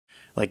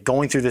like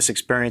going through this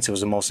experience, it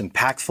was the most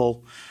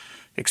impactful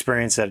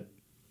experience that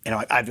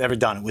I've ever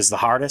done. It was the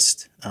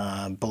hardest,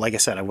 but like I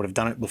said, I would have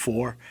done it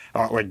before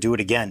or do it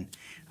again.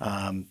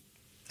 I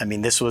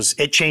mean,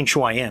 it changed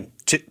who I am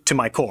to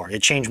my core.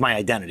 It changed my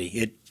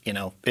identity.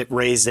 It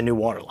raised a new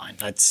waterline.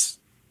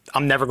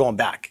 I'm never going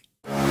back.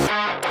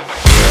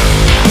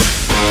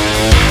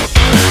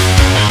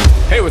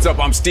 Hey, what's up?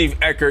 I'm Steve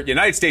Eckert,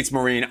 United States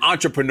Marine,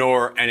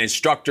 entrepreneur, and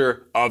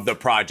instructor of The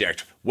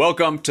Project.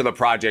 Welcome to The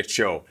Project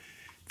Show.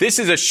 This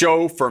is a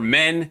show for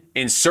men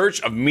in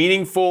search of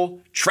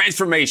meaningful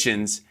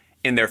transformations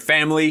in their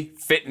family,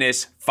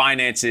 fitness,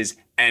 finances,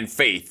 and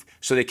faith,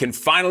 so they can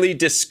finally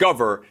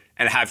discover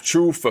and have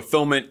true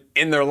fulfillment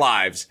in their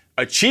lives,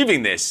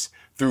 achieving this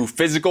through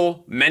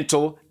physical,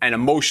 mental, and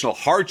emotional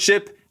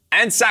hardship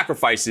and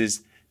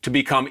sacrifices to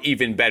become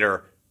even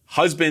better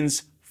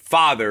husbands,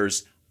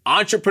 fathers,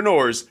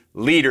 entrepreneurs,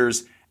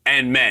 leaders,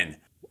 and men.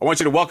 I want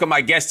you to welcome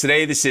my guest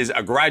today. This is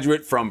a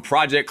graduate from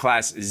Project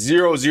Class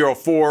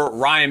 004,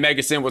 Ryan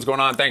Meggison. What's going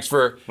on? Thanks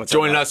for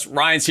joining us.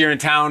 Ryan's here in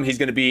town. He's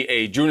going to be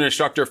a junior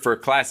instructor for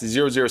Class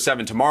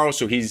 007 tomorrow,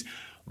 so he's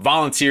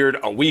volunteered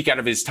a week out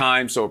of his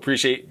time, so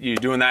appreciate you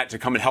doing that to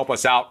come and help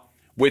us out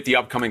with the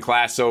upcoming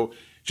class. So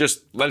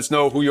just let us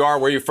know who you are,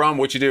 where you're from,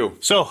 what you do.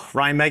 So,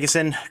 Ryan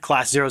Meggison,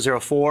 Class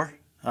 004.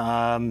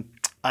 I'm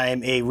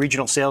a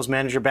regional sales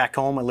manager back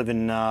home. I live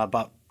in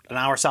about an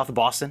hour south of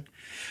Boston.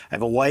 I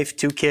have a wife,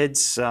 2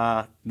 kids,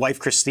 wife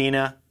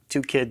Christina,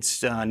 2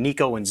 kids,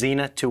 Nico and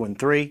Zena, 2 and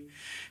 3,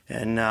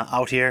 and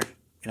out here,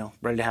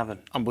 ready to have an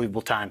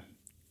unbelievable time.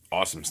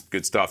 Awesome,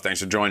 good stuff. Thanks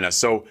for joining us.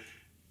 So,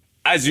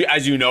 as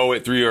you know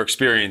it through your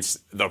experience,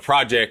 the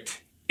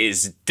project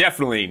is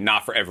definitely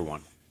not for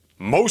everyone.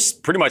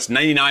 Pretty much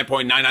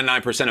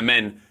 99.999% of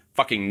men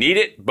fucking need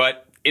it,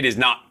 but it is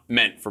not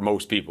meant for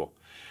most people.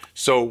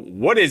 So,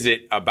 what is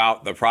it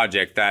about the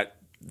project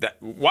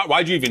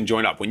why'd you even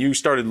join up? When you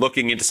started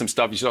looking into some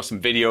stuff, you saw some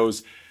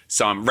videos,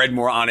 read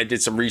more on it,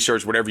 did some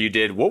research, whatever you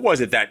did. What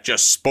was it that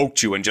just spoke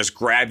to you and just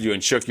grabbed you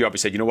and shook you up and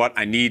said, you know what,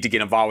 I need to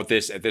get involved with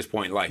this at this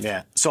point in life?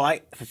 Yeah, so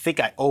I think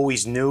I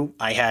always knew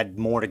I had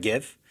more to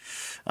give.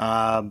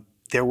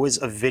 There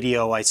was a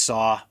video I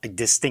saw, I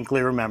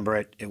distinctly remember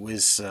it. It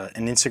was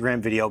an Instagram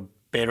video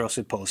Bedros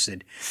had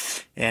posted,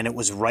 and it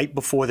was right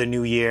before the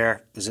new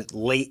year. It was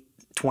late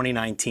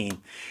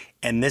 2019,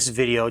 and this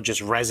video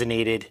just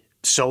resonated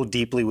so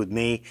deeply with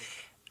me.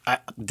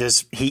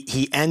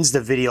 He ends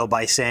the video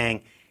by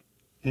saying,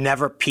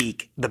 "Never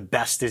peak, the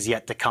best is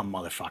yet to come,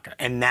 motherfucker."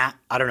 And that,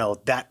 I don't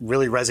know, that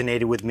really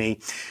resonated with me.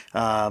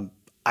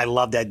 I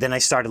loved that. Then I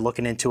started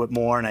looking into it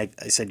more, and I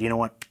said, you know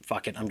what,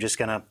 fuck it, I'm just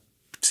gonna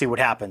see what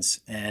happens,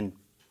 and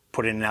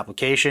put in an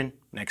application.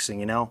 Next thing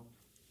you know,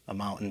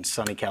 I'm out in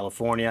sunny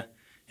California,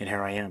 and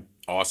here I am.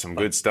 Awesome,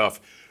 good stuff.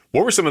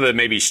 What were some of the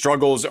maybe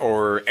struggles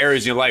or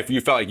areas in your life where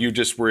you felt like you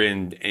just were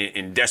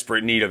in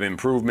desperate need of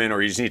improvement,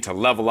 or you just need to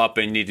level up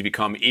and need to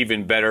become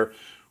even better?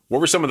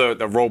 What were some of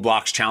the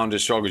roadblocks,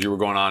 challenges, struggles you were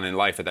going on in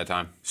life at that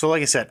time? So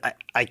like I said,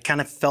 I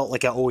kind of felt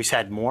like I always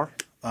had more.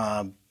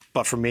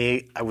 But for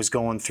me, I was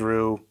going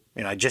through,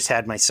 I just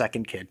had my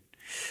second kid.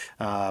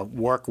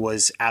 Work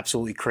was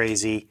absolutely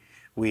crazy.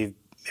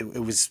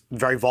 It was a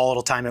very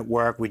volatile time at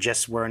work. We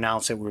just were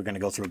announced that we were going to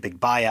go through a big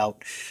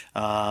buyout.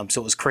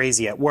 So it was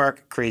crazy at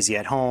work, crazy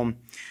at home.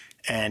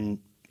 And,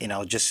 it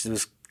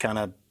was kind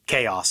of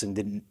chaos, and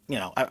didn't,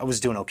 I was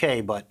doing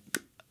okay, but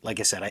like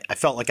I said, I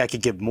felt like I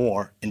could give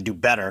more and do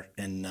better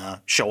and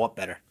show up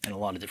better in a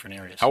lot of different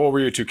areas. How old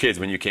were your 2 kids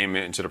when you came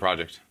into the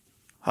project?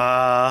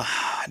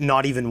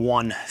 Not even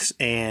 1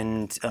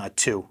 and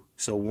 2.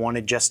 So 1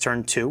 had just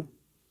turned 2,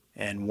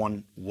 and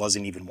 1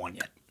 wasn't even 1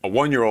 yet. A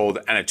 1-year-old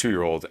and a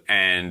 2-year-old,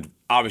 and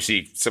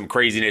obviously some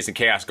craziness and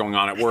chaos going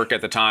on at work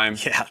at the time.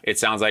 Yeah. It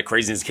sounds like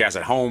craziness and chaos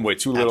at home with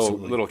 2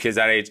 little kids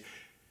that age.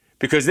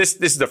 Because this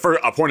is the first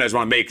point I just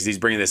want to make, because he's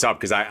bringing this up,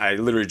 because I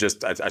literally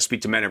I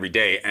speak to men every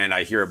day, and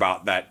I hear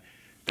about that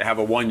they have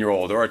a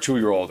 1-year-old or a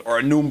 2-year-old or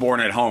a newborn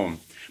at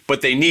home,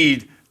 but they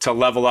need to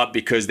level up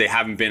because they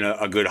haven't been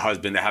a good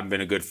husband, they haven't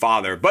been a good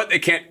father, but they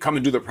can't come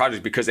and do the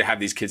project because they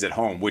have these kids at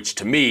home, which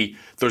to me,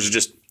 those are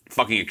just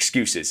fucking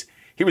excuses.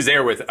 He was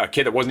there with a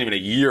kid that wasn't even a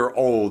year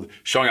old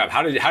showing up.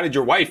 How did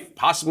your wife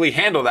possibly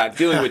handle that,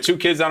 dealing with 2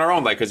 kids on her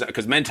own? Like,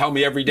 because men tell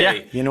me every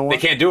day, you know what?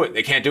 They can't do it.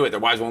 They can't do it. Their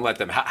wives won't let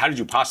them. How did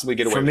you possibly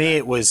get away with that? For me,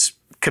 it was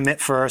commit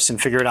first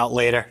and figure it out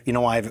later.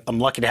 I'm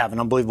lucky to have an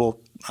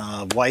unbelievable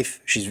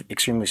wife. She's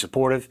extremely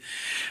supportive.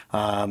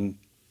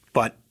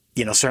 But,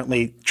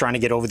 certainly trying to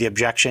get over the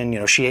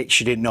objection.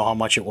 She didn't know how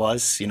much it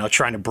was.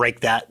 Trying to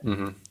break that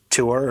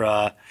to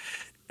her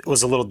it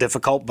was a little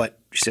difficult, but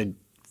she said,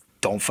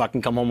 don't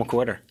fucking come home a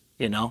quitter.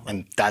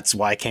 And that's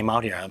why I came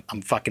out here.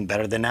 I'm fucking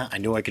better than that. I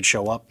knew I could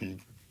show up and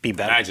be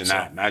better. Imagine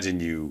that.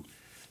 Imagine you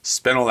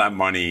spent all that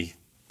money,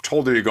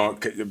 told her you're going,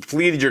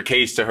 pleaded your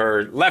case to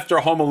her, left her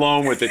home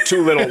alone with the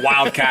 2 little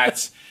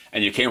wildcats,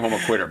 and you came home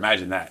a quitter.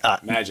 Imagine that.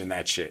 Imagine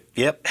that shit.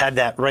 Yep, had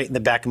that right in the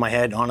back of my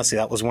head. Honestly,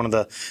 that was one of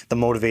the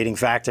motivating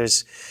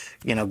factors.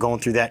 Going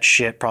through that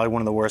shit, probably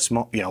one of the worst,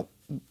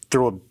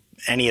 through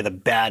any of the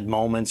bad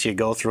moments you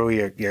go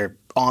through, you're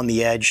on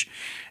the edge,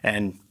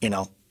 and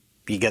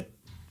you get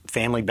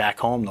family back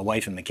home, the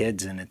wife and the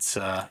kids, and it's. So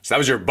that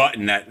was your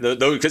button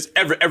because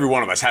every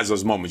one of us has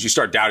those moments. You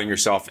start doubting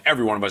yourself.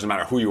 Every one of us, no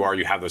matter who you are,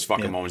 you have those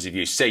fucking moments. If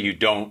you say you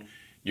don't,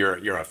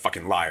 you're a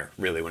fucking liar,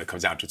 really, when it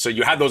comes down to it. So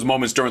you had those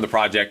moments during the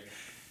project.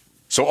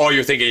 So all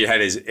you're thinking in your head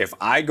is, if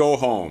I go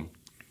home,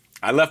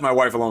 I left my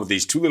wife alone with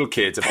these 2 little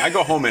kids. If I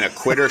go home and a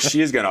quitter,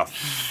 she is gonna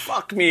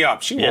fuck me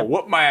up. She will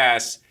whoop my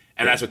ass,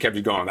 and that's what kept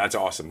you going. That's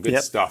awesome.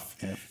 Good stuff.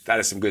 Yep. That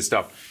is some good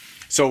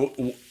stuff. So,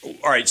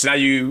 all right. So now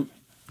you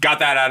got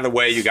that out of the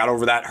way. You got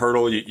over that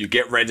hurdle. You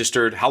get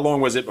registered. How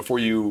long was it before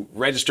you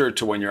registered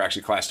to when your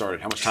actually class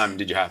started? How much time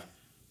did you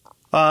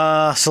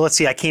have? So let's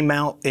see. I came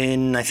out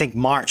in, I think,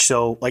 March.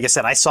 So like I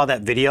said, I saw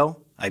that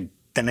video.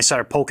 Then I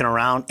started poking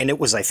around, and it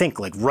was, I think,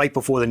 like right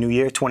before the new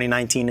year,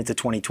 2019 into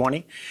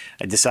 2020.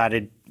 I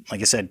decided,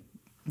 like I said,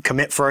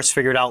 commit first,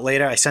 figure it out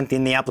later. I sent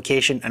in the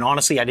application, and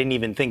honestly, I didn't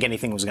even think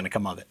anything was going to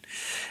come of it.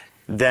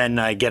 Then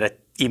I get an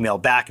email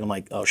back, and I'm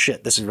like, oh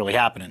shit, this is really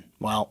happening.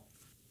 Well,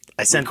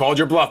 I sent. You called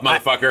your bluff,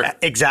 motherfucker.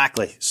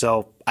 Exactly.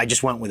 So I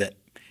just went with it,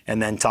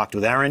 and then talked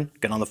with Aaron,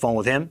 got on the phone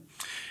with him,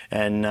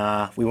 and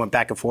we went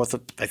back and forth,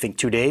 I think,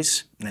 2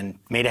 days, and then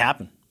made it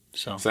happen.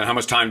 So then how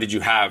much time did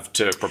you have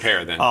to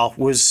prepare then? Oh, it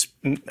was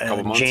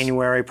months?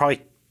 January,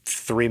 probably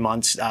 3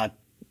 months,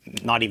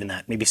 not even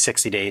that, maybe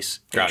 60 days.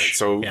 Got it.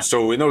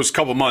 So in those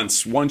couple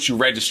months, once you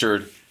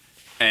registered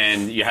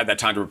and you had that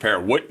time to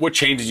prepare, what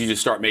changes did you just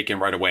start making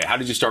right away? How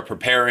did you start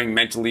preparing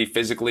mentally,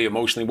 physically,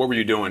 emotionally? What were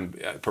you doing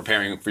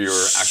preparing for your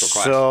actual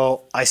class?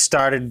 So I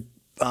started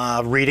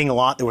reading a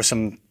lot. There were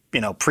some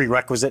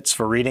prerequisites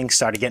for reading,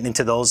 started getting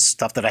into those,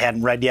 stuff that I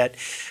hadn't read yet.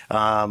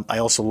 I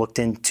also looked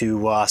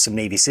into some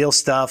Navy SEAL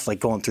stuff,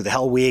 like going through the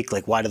Hell Week,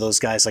 like why do those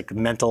guys like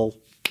mental.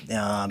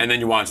 And then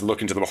you wanted to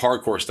look into the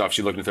hardcore stuff,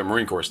 so you looked into the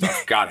Marine Corps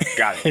stuff. Got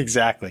it.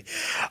 Exactly.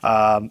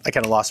 I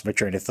kind of lost my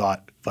train of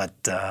thought, but.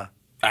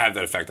 I have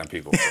that effect on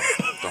people,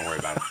 so don't worry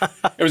about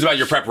it. It was about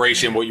your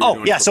preparation, what you were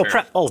doing. Yeah, so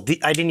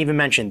I didn't even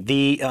mention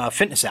the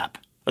fitness app.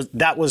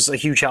 That was a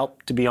huge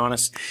help, to be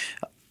honest.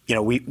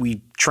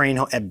 We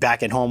train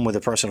back at home with a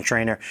personal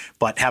trainer,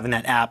 but having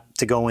that app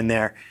to go in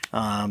there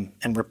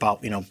and rip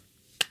out,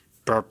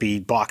 burpee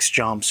box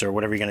jumps or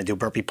whatever you're going to do,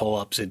 burpee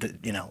pull-ups.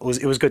 It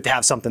was good to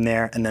have something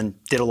there, and then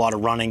did a lot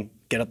of running,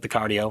 get up the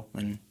cardio.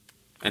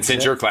 And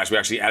since your class, we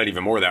actually added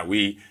even more of that.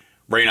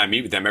 Ray and I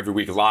meet with them every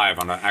week live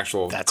on an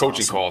actual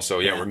coaching call. So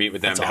yeah, we're meeting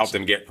with them to help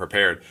them get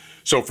prepared.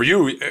 So for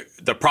you,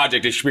 the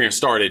project experience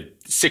started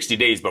 60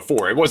 days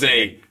before. It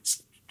wasn't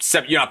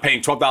you're not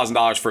paying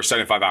 $12,000 for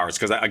 75 hours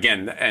because,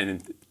 again,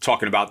 and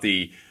talking about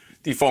the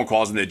phone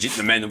calls and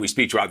the men that we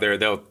speak to out there,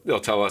 they'll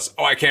tell us,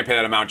 oh, I can't pay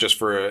that amount just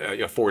for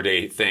a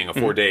 4-day thing, a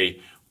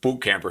 4-day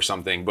boot camp or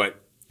something. But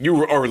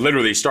you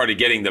literally started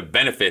getting the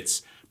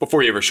benefits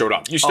before you ever showed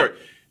up. You start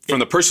from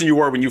the person you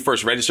were when you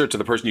first registered to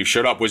the person you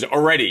showed up was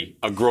already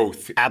a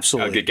growth,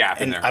 absolutely, a good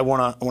gap in there. I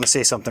want to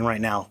say something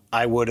right now.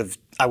 I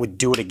would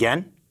do it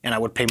again, and I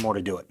would pay more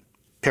to do it.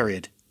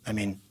 Period. I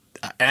mean.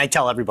 And I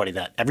tell everybody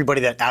that.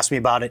 Everybody that asks me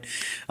about it,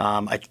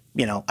 I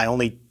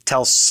only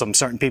tell some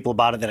certain people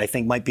about it that I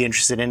think might be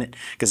interested in it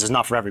because it's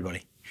not for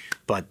everybody.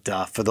 But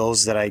for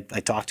those that I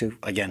talk to,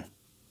 again,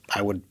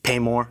 I would pay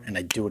more and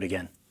I'd do it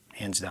again,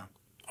 hands down.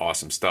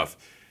 Awesome stuff.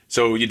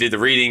 So you did the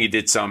reading, you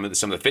did some of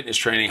the fitness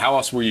training. How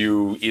else were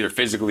you either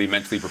physically,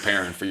 mentally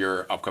preparing for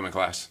your upcoming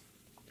class?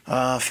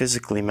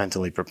 Physically,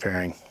 mentally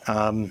preparing.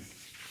 Again,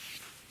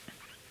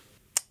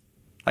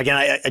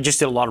 I just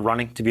did a lot of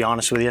running, to be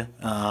honest with you.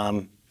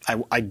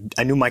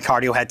 I knew my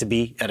cardio had to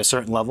be at a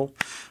certain level,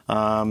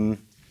 and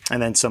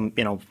then some,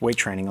 weight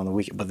training on the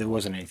weekend, but there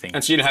wasn't anything.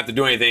 And so you didn't have to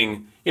do anything.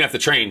 You didn't have to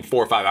train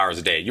 4 or 5 hours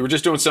a day. You were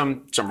just doing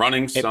some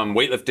running, some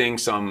weightlifting,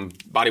 some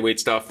body weight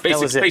stuff,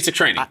 basic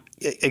training.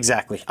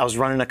 Exactly. I was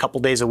running a couple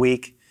days a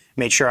week.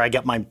 Made sure I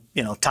got my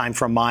time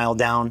for a mile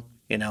down,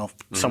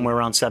 somewhere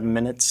around 7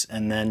 minutes,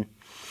 and then.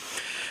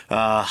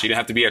 So you didn't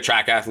have to be a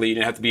track athlete. You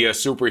didn't have to be a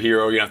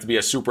superhero. You didn't have to be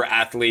a super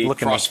athlete,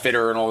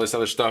 CrossFitter, and all this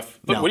other stuff.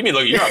 Look, what do you mean?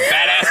 Look, you're a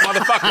badass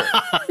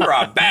motherfucker. You're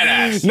a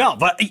badass. No,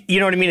 but you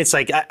know what I mean. It's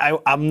like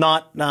I'm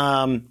not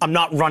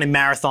running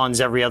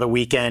marathons every other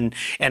weekend,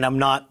 and I'm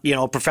not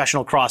a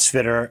professional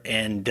CrossFitter,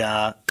 and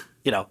So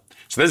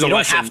there's a lesson. You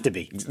don't have to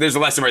be. There's a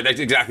lesson right. That's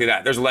exactly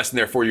that. There's a lesson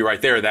there for you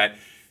right there that.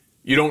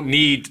 You don't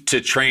need to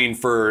train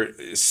for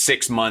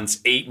 6 months,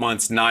 8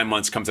 months, 9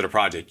 months come to the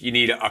project. You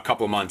need a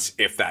couple of months,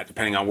 if that,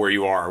 depending on where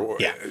you are, or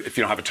if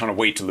you don't have a ton of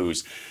weight to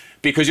lose.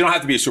 Because you don't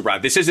have to be a super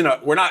athlete. This isn't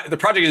the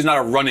project is not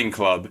a running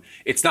club.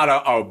 It's not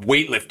a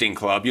weightlifting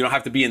club. You don't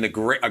have to be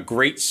a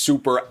great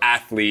super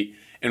athlete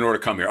in order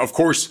to come here. Of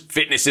course,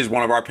 fitness is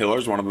one of our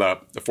pillars, one of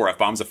the 4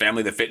 F-bombs, the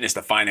family, the fitness,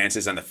 the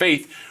finances, and the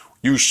faith.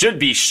 You should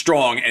be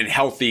strong and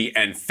healthy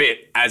and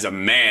fit as a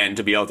man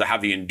to be able to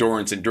have the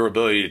endurance and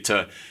durability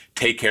to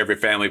take care of your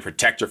family,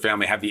 protect your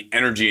family, have the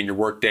energy in your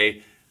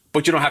workday.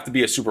 But you don't have to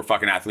be a super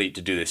fucking athlete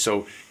to do this.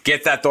 So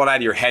get that thought out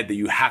of your head that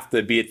you have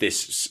to be at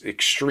this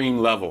extreme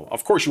level.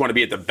 Of course, you want to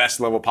be at the best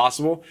level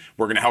possible.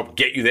 We're going to help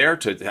get you there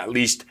to at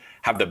least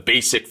have the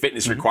basic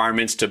fitness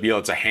requirements to be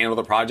able to handle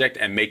the project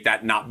and make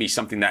that not be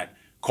something that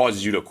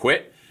causes you to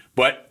quit.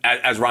 But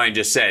as Ryan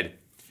just said,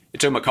 it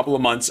took him a couple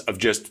of months of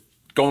just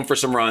going for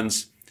some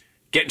runs,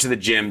 getting to the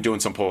gym, doing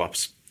some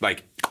pull-ups,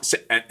 like so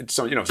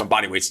some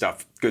body weight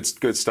stuff. Good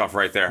stuff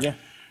right there. Yeah.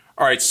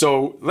 All right,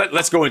 so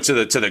let's go into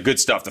the good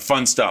stuff, the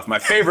fun stuff. My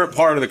favorite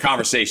part of the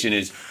conversation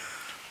is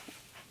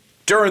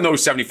during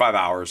those 75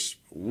 hours,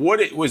 what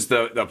it was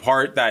the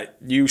part that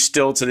you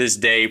still to this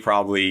day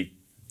probably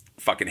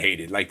fucking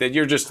hated, like that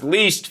your just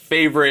least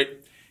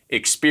favorite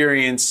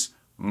experience,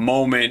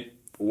 moment,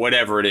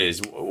 whatever it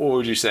is. What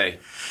would you say?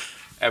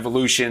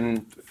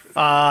 Evolution?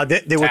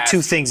 There were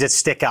two things that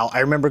stick out.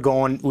 I remember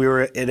we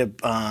were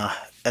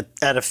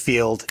at a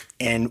field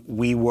and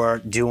we were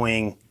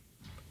doing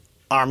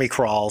army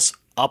crawls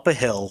up a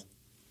hill.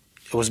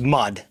 It was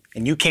mud.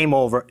 And you came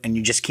over and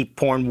you just keep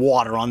pouring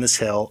water on this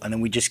hill, and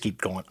then we just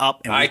keep going up.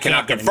 And I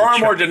cannot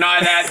confirm or deny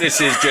that. This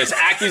is just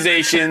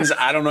accusations.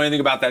 I don't know anything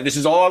about that. This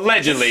is all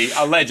allegedly.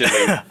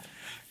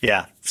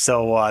 Yeah.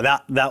 So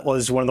that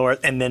was one of the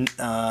worst. And then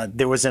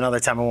there was another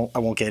time. I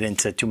won't get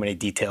into too many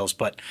details,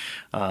 but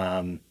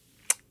I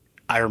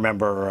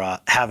remember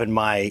having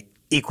my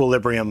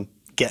equilibrium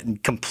getting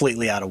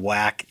completely out of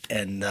whack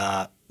and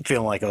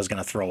feeling like I was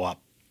going to throw up.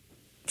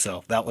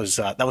 So that was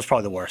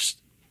probably the worst.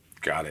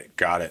 Got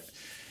it.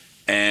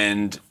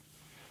 And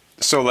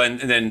so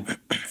then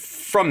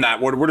from that,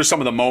 what are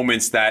some of the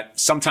moments that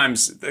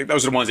sometimes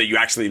those are the ones that you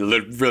actually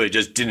really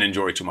just didn't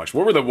enjoy too much?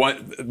 What were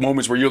the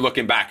moments where you're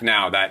looking back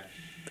now that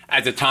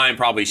at the time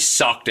probably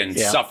sucked and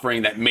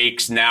suffering that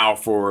makes now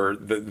for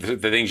the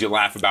things you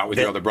laugh about with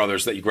your other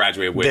brothers that you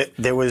graduated with?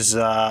 There was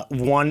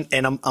one,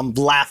 and I'm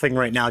laughing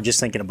right now just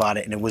thinking about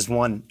it, and it was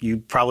one you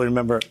probably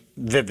remember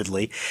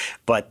vividly,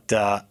 but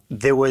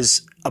there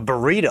was a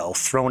burrito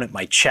thrown at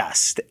my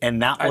chest,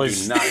 and that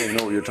was... I do not even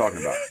know what you're talking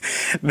about.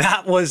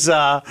 That was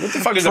what the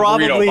fuck is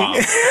probably, a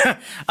burrito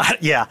bomb?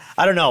 Yeah,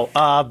 I don't know,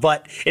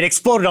 but it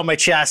exploded on my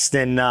chest,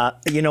 and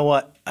you know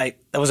what?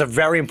 That was a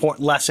very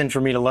important lesson for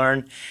me to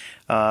learn.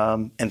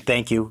 And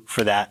thank you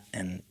for that.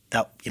 And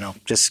that,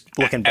 just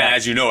looking back. And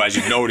as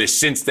you've noticed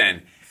since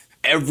then,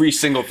 every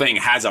single thing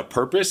has a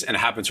purpose and it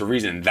happens for a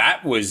reason.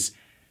 That was,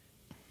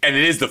 and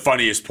it is the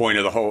funniest point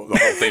of the whole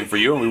thing for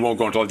you. And we won't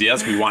go into all the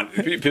details because we want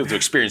people to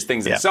experience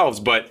things themselves.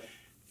 But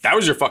that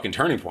was your fucking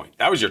turning point.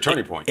 That was your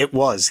turning point. It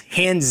was,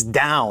 hands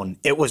down.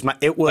 It was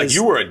like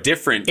you were a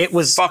different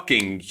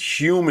fucking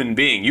human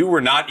being. You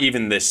were not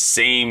even the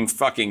same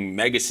fucking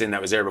Meggison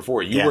that was there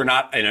before. You were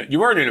not, you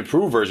weren't an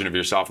improved version of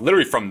yourself.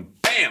 Literally from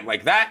bam,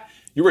 like that,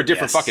 you were a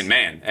different fucking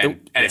man. And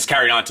it's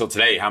carried on till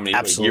today, how many,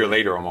 a year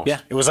later almost.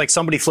 Yeah, it was like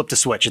somebody flipped a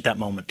switch at that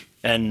moment.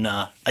 And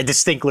I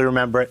distinctly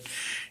remember it.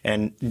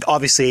 And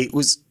obviously it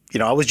was,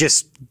 I was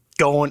just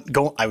going.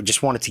 I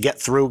just wanted to get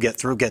through,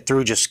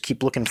 just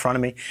keep looking in front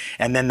of me.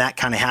 And then that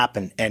kind of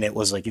happened. And it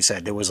was like you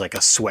said, there was like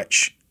a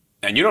switch.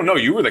 And you don't know,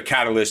 you were the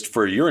catalyst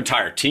for your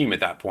entire team at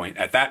that point,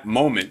 at that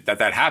moment that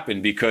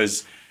happened,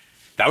 because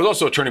that was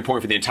also a turning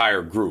point for the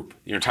entire group,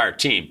 your entire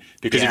team.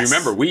 Because if you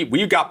remember,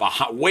 we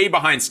got way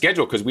behind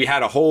schedule because we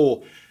had a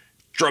whole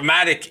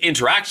dramatic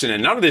interaction,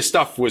 and none of this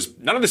stuff was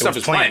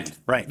planned.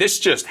 Right. This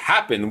just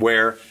happened.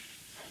 Where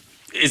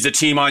is the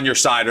team on your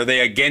side? Are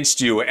they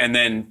against you? And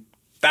then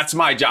that's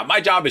my job.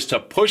 My job is to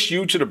push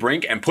you to the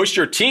brink and push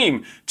your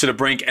team to the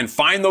brink and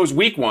find those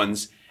weak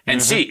ones and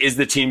see, is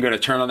the team going to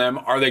turn on them?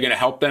 Are they going to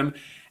help them?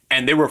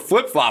 And they were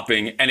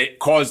flip-flopping, and it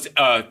caused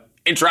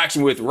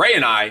interaction with Ray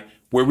and I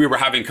where we were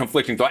having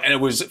conflicting thoughts. And it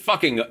was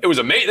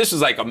amazing. This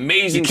was like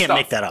amazing stuff. You can't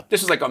make that up.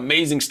 This was like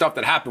amazing stuff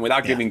that happened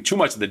without giving too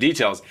much of the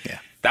details. Yeah.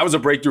 That was a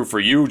breakthrough for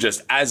you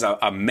just as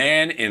a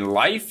man in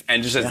life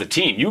and just as the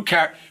team.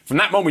 From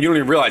that moment, you don't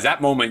even realize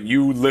that moment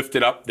you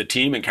lifted up the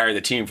team and carried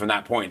the team from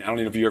that point. I don't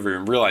even know if you ever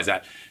even realized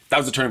that. That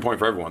was the turning point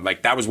for everyone.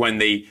 Like that was when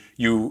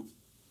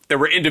there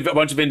were a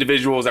bunch of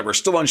individuals that were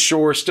still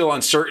unsure, still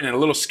uncertain, and a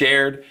little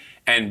scared.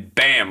 And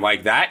bam,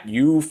 like that,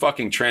 you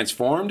fucking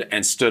transformed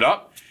and stood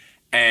up,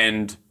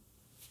 and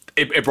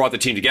it brought the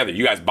team together.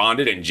 You guys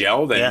bonded and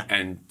gelled,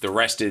 and the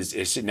rest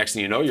is next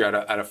thing you know, you're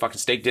at a fucking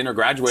steak dinner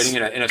graduating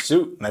in a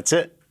suit. That's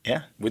it.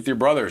 Yeah. With your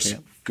brothers. Yeah.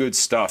 Good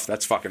stuff.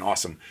 That's fucking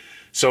awesome.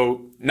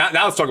 So now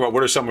let's talk about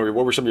what were some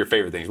of your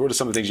favorite things? What are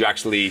some of the things you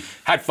actually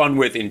had fun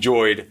with,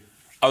 enjoyed,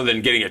 other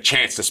than getting a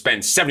chance to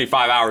spend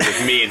 75 hours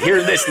with me and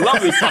hear this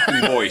lovely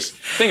fucking voice.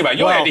 Think about it.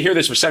 You only had to hear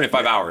this for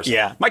 75 hours.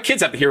 Yeah. My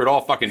kids have to hear it all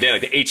fucking day,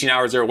 like the 18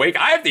 hours they're awake.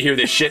 I have to hear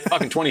this shit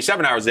fucking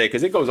 27 hours a day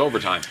because it goes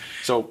overtime.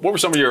 So what were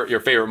some of your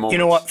favorite moments? You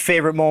know what?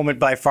 Favorite moment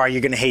by far,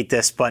 you're going to hate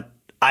this, but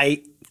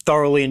I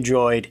thoroughly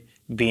enjoyed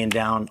being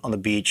down on the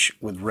beach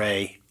with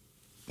Ray.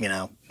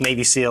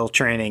 Navy SEAL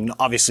training,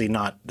 obviously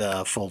not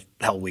the full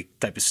Hell Week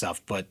type of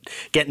stuff, but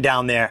getting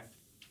down there,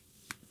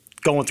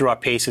 going through our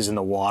paces in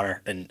the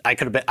water, and I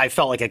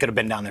felt like I could have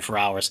been down there for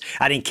hours.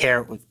 I didn't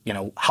care,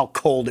 how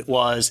cold it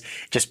was.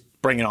 Just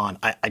bring it on.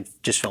 I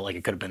just felt like I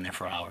could have been there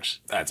for hours.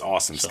 That's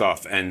awesome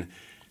stuff. And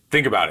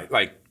think about it,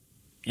 and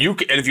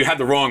if you had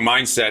the wrong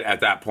mindset at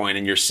that point,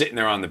 and you're sitting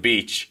there on the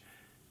beach,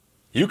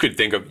 you could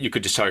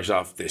just tell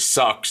yourself, this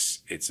sucks.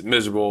 It's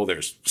miserable.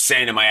 There's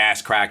sand in my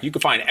ass crack. You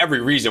could find every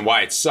reason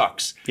why it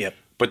sucks. Yep.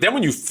 But then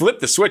when you flip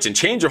the switch and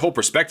change your whole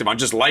perspective on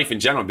just life in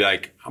general, be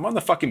like, I'm on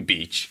the fucking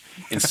beach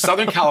in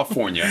Southern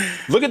California.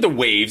 Look at the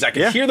waves. I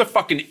can hear the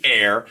fucking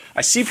air.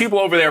 I see people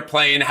over there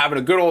playing, having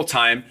a good old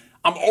time.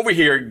 I'm over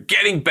here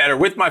getting better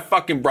with my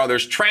fucking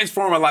brothers,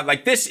 transforming my life.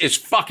 Like, this is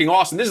fucking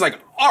awesome. This is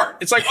like art.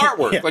 It's like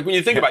artwork. Like, when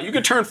you think about it, you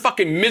can turn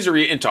fucking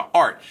misery into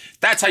art.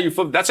 That's how you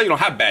flip. That's how you don't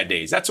have bad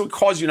days. That's what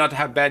causes you not to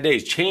have bad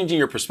days. Changing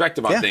your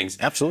perspective on things.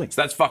 Absolutely.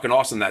 So that's fucking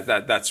awesome.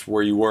 That's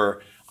where you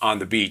were on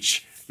the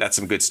beach. That's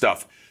some good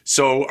stuff.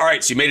 So, all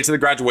right. So you made it to the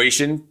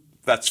graduation.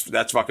 That's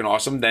fucking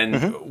awesome. Then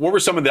what were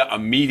some of the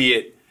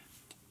immediate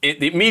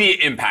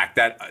impact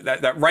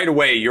that right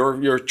away,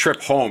 your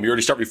trip home, you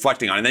already start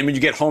reflecting on. And then when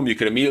you get home, you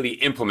could immediately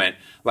implement,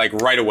 like,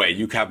 right away.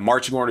 You have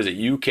marching orders that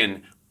you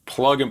can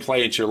plug and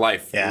play into your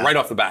life right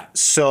off the bat.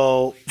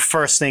 So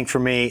first thing for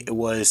me, it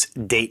was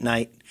date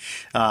night.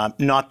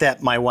 Not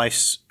that my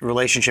wife's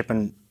relationship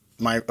and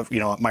my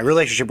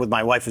relationship with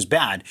my wife was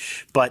bad,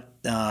 but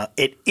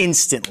it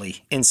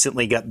instantly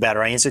got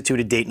better. I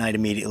instituted date night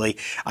immediately.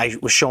 I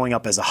was showing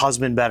up as a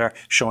husband better,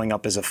 showing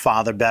up as a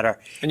father better.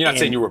 And you're not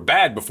saying you were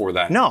bad before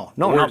that. No.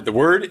 The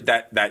word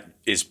that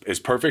is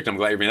perfect, I'm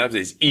glad you're bringing that up,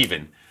 is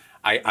even.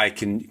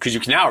 Because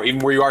you can now, even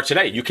where you are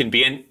today, you can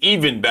be an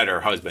even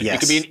better husband. You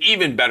can be an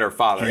even better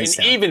father, an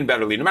even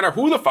better leader. No matter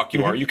who the fuck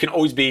you are, you can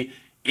always be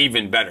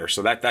even better.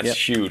 So that's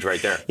huge right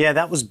there. Yeah,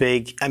 that was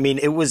big. I mean,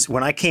 it was,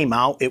 when I came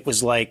out, it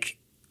was like,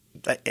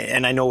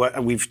 and I know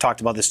we've talked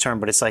about this term,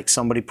 but it's like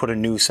somebody put a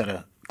new set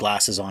of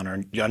glasses on,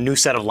 or a new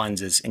set of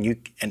lenses,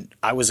 and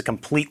I was a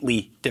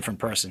completely different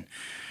person.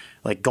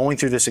 Like, going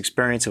through this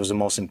experience, it was the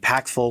most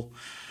impactful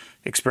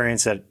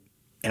experience that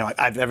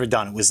I've ever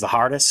done. It was the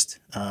hardest,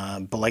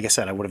 but like I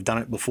said, I would have done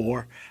it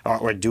before,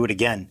 or do it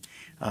again.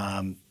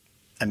 I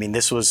mean,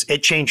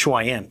 it changed who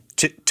I am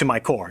to my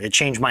core. It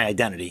changed my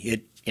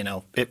identity.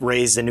 It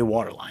raised a new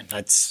waterline.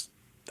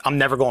 I'm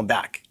never going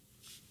back,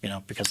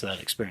 because of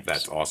that experience.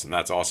 That's awesome.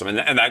 That's awesome.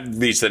 And that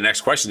leads to the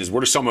next question is,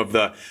 what are some of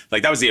that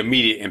was the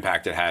immediate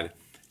impact it had.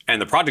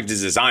 And the project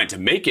is designed to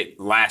make it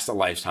last a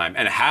lifetime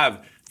and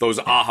have those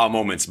aha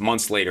moments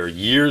months later,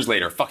 years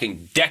later,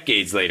 fucking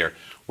decades later.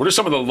 What are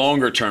some of the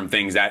longer term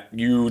things that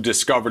you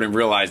discovered and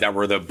realized that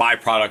were the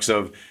byproducts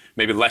of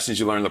maybe lessons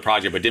you learned in the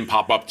project, but didn't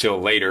pop up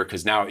till later?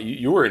 Because now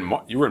you were in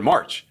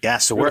March. Yeah,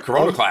 so we're in the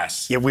Corona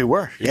class. Yeah, we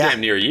were. You're damn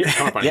near a year.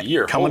 Coming up on a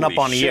year. Coming up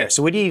on a year.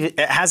 So it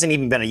hasn't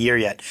even been a year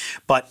yet.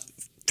 But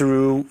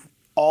through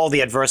all the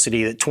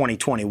adversity that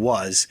 2020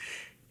 was,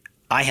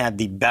 I had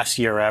the best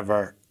year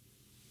ever,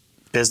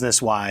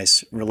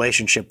 business-wise,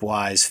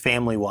 relationship-wise,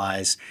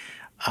 family-wise.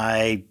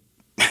 I'm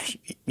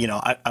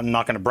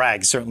not going to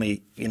brag.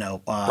 Certainly, brag,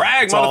 motherfucker,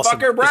 brag.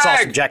 It's all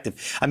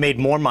subjective. I made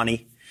more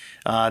money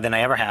than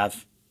I ever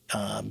have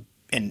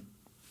in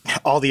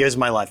all the years of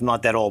my life. I'm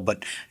not that old,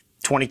 but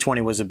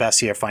 2020 was the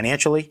best year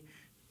financially,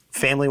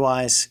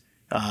 family-wise,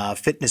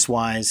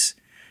 fitness-wise,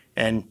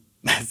 and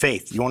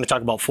faith. You want to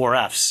talk about 4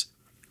 Fs?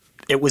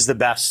 It was the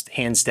best,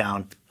 hands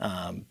down,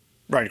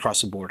 right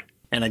across the board.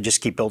 And I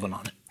just keep building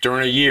on it.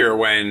 During a year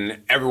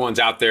when everyone's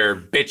out there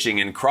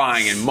bitching and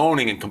crying and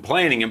moaning and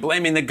complaining and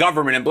blaming the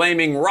government and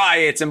blaming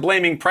riots and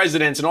blaming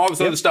presidents and all this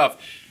other stuff,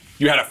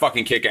 you had a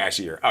fucking kick-ass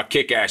year. A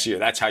kick-ass year.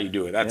 That's how you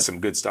do it. That's some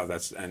good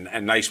stuff.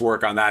 And nice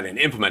work on that and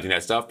implementing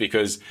that stuff,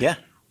 because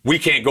we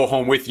can't go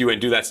home with you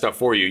and do that stuff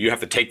for you. You have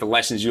to take the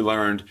lessons you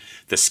learned,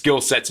 the skill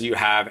sets that you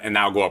have, and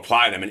now go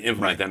apply them and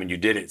implement them, and you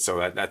did it.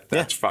 So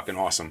that's fucking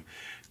awesome.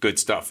 Good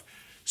stuff.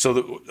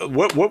 So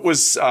what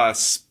was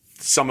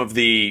some of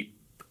the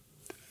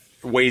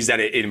ways that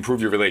it improved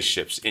your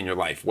relationships in your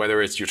life,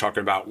 whether it's you're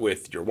talking about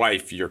with your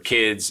wife, your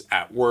kids,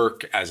 at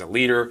work, as a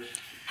leader?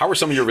 How were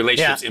some of your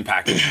relationships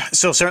impacted?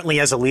 So certainly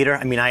as a leader,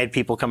 I mean, I had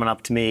people coming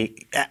up to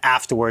me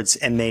afterwards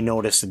and they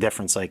noticed the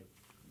difference, like,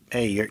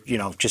 hey,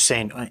 you're just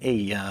saying,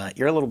 hey,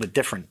 you're a little bit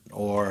different,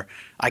 or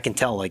I can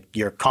tell, like,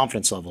 your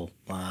confidence level.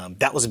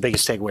 That was the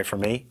biggest takeaway for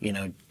me,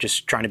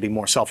 just trying to be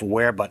more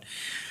self-aware, but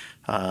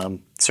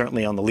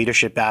certainly on the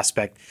leadership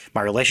aspect,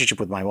 my relationship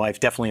with my wife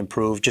definitely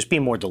improved, just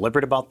being more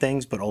deliberate about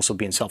things, but also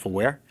being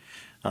self-aware,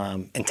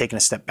 and taking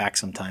a step back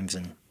sometimes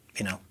and,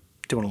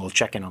 doing a little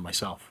check-in on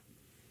myself.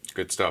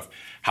 Good stuff.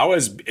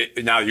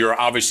 Now you're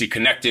obviously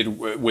connected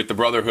with the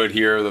Brotherhood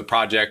here, the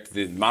project,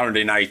 the Modern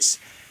Day Knights,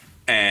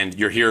 and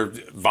you're here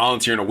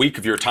volunteering a week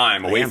of your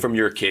time away from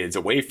your kids,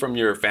 away from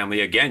your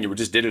family. Again, you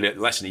just did it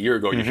less than a year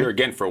ago. You're here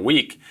again for a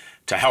week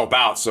to help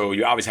out. So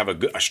you obviously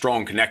have a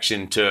strong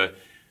connection to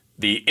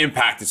the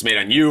impact it's made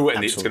on you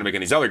and it's going to make on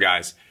these other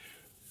guys.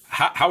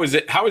 How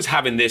is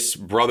having this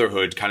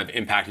brotherhood kind of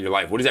impacted your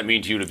life? What does that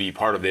mean to you to be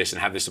part of this and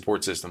have this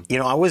support system?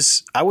 I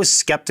was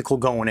skeptical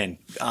going in.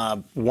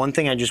 One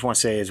thing I just want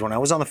to say is when I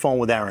was on the phone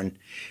with Aaron,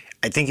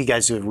 I think you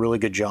guys did a really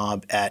good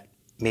job at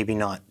maybe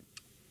not,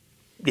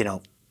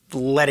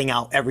 letting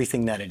out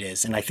everything that it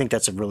is. And I think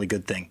that's a really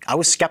good thing. I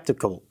was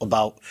skeptical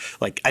about,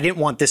 like, I didn't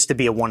want this to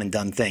be a one and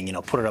done thing,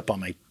 put it up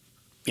on my,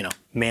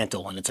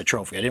 mantle and it's a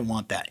trophy. I didn't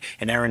want that.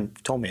 And Aaron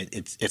told me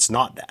it's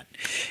not that.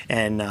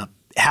 And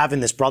having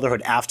this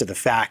brotherhood after the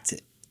fact,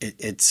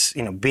 it's,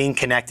 you know, being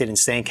connected and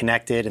staying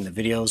connected, and the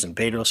videos and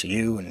Bedros and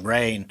you and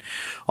Ray and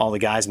all the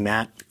guys,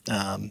 Matt,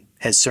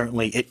 has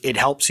certainly, it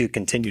helps you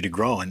continue to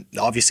grow. And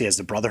obviously as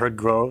the brotherhood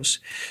grows,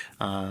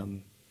 you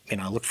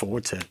know, I look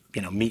forward to,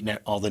 you know, meeting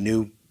all the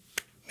new,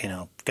 you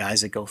know,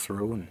 guys that go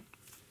through and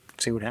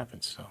see what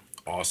happens. So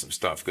awesome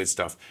stuff. Good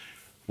stuff.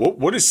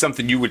 What is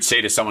something you would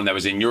say to someone that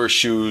was in your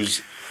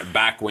shoes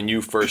back when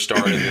you first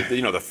started?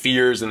 You know, the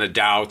fears and the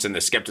doubts and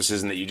the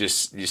skepticism that you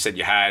said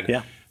you had.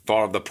 Yeah.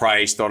 Thought of the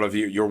price, thought of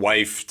your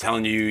wife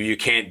telling you you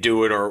can't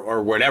do it,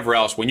 or whatever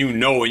else. When you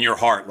know in your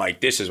heart, like,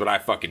 this is what I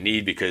fucking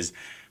need because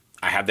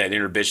I have that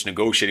inner bitch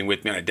negotiating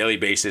with me on a daily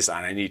basis,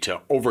 and I need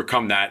to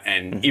overcome that.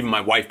 And even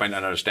my wife might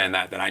not understand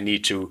that I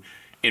need to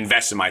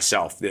invest in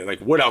myself. Like,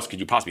 what else could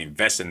you possibly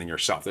invest in than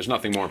yourself? There's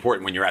nothing more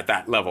important when you're at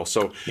that level.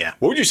 So yeah.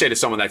 What would you say to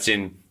someone that's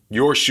in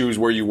your shoes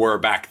where you were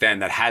back then,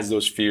 that has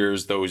those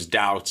fears, those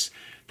doubts,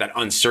 that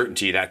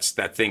uncertainty, that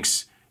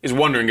thinks, is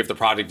wondering if the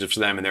project is for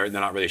them and they're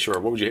not really sure?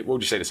 What would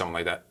you say to someone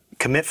like that?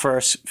 Commit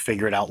first,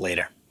 figure it out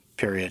later.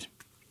 Period.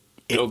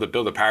 Build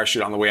a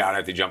parachute on the way out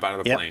after you jump out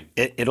of the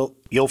plane.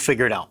 You'll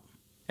figure it out.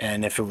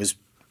 And if it was,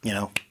 you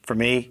know, for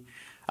me,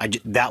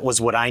 that was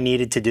what I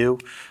needed to do.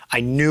 I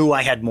knew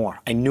I had more.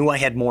 I knew I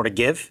had more to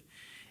give.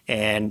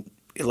 And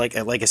like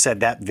I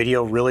said, that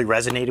video really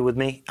resonated with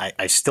me.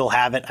 I still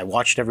have it. I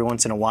watch it every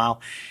once in a while.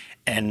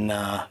 And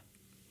I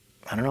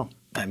don't know.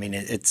 I mean,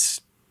 it's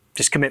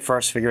just commit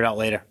first, figure it out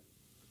later.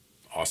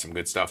 Awesome.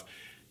 Good stuff.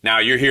 Now,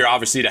 you're here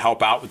obviously to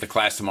help out with the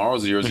class tomorrow,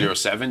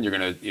 007. You're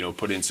going to, you know,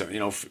 put in some, you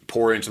know,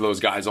 pour into those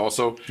guys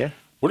also. Yeah.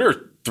 What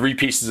are 3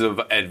 pieces of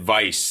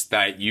advice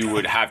that you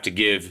would have to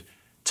give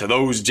to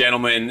those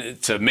gentlemen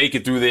to make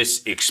it through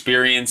this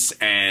experience,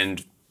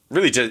 and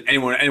really just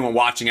anyone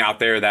watching out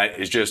there that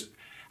is just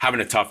having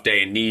a tough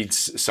day and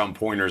needs some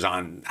pointers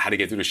on how to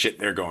get through the shit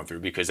they're going through?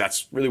 Because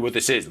that's really what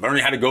this is.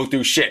 Learning how to go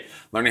through shit,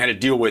 learning how to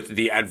deal with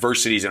the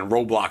adversities and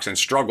roadblocks and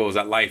struggles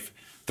that life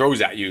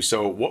throws at you.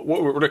 So what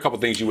are a couple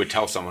things you would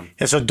tell someone?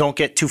 And so don't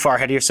get too far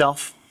ahead of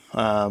yourself.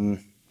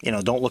 You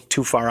know, don't look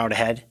too far out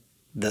ahead.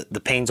 The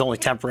pain's only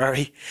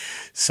temporary.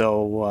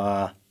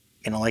 So,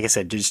 you know, like I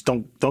said, just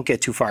don't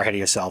get too far ahead of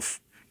yourself.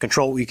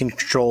 Control what you can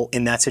control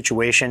in that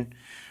situation.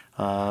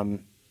 Other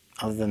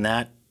than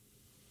that,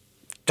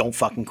 don't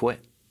fucking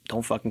quit.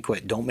 Don't fucking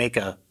quit. Don't make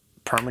a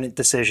permanent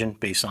decision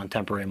based on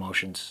temporary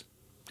emotions.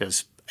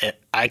 Because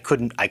I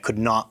could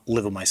not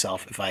live with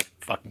myself if I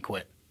fucking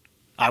quit.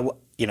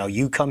 You know,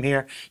 you come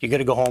here, you're going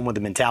to go home with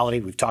the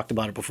mentality, we've talked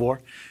about it before,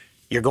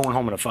 you're going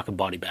home in a fucking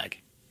body bag.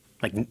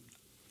 Like,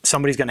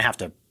 somebody's going to have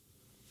to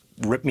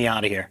rip me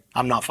out of here.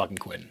 I'm not fucking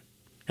quitting.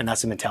 And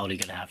that's the mentality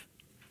you're going to have.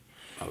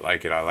 I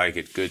like it. I like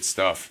it. Good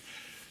stuff.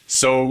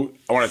 So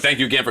I want to thank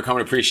you again for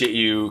coming. Appreciate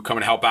you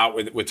coming to help out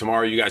with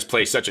tomorrow. You guys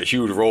play such a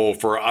huge role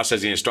for us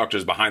as the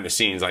instructors behind the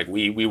scenes. Like,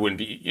 we wouldn't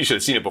be, you should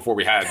have seen it before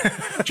we had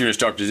junior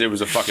instructors. It was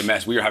a fucking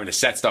mess. We were having to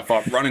set stuff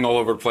up, running all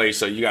over the place.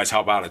 So you guys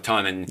help out a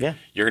ton, and yeah.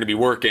 You're going to be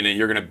working, and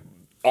you're going to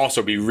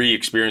also be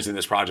re-experiencing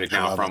this project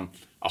now from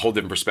a whole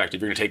different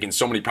perspective. You're going to take in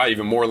so many, probably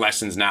even more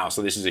lessons now.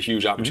 So this is a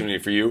huge opportunity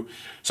for you.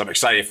 So I'm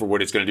excited for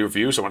what it's going to do for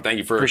you. So I want to thank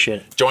you for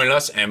joining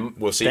us, and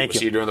we'll see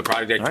you during the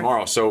project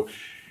tomorrow. So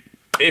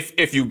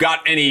if you got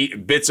any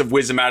bits of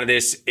wisdom out of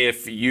this,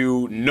 if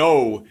you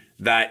know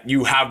that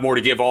you have more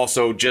to give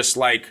also, just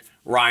like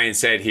Ryan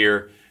said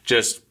here,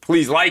 just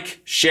please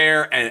like,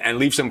 share, and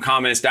leave some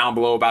comments down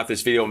below about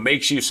this video.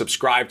 Make sure you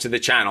subscribe to the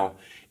channel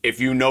if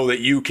you know that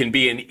you can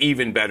be an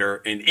even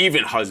better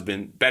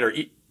husband,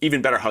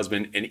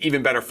 an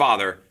even better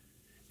father,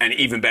 an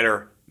even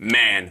better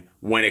man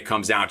when it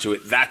comes down to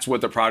it. That's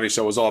what the Project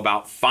Show is all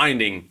about,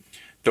 finding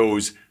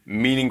those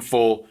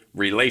meaningful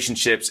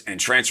relationships and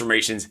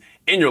transformations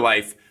in your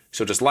life.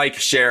 So just like,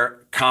 share,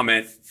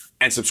 comment,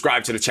 and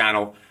subscribe to the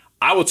channel.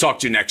 I will talk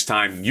to you next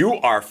time. You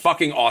are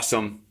fucking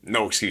awesome.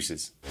 No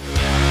excuses.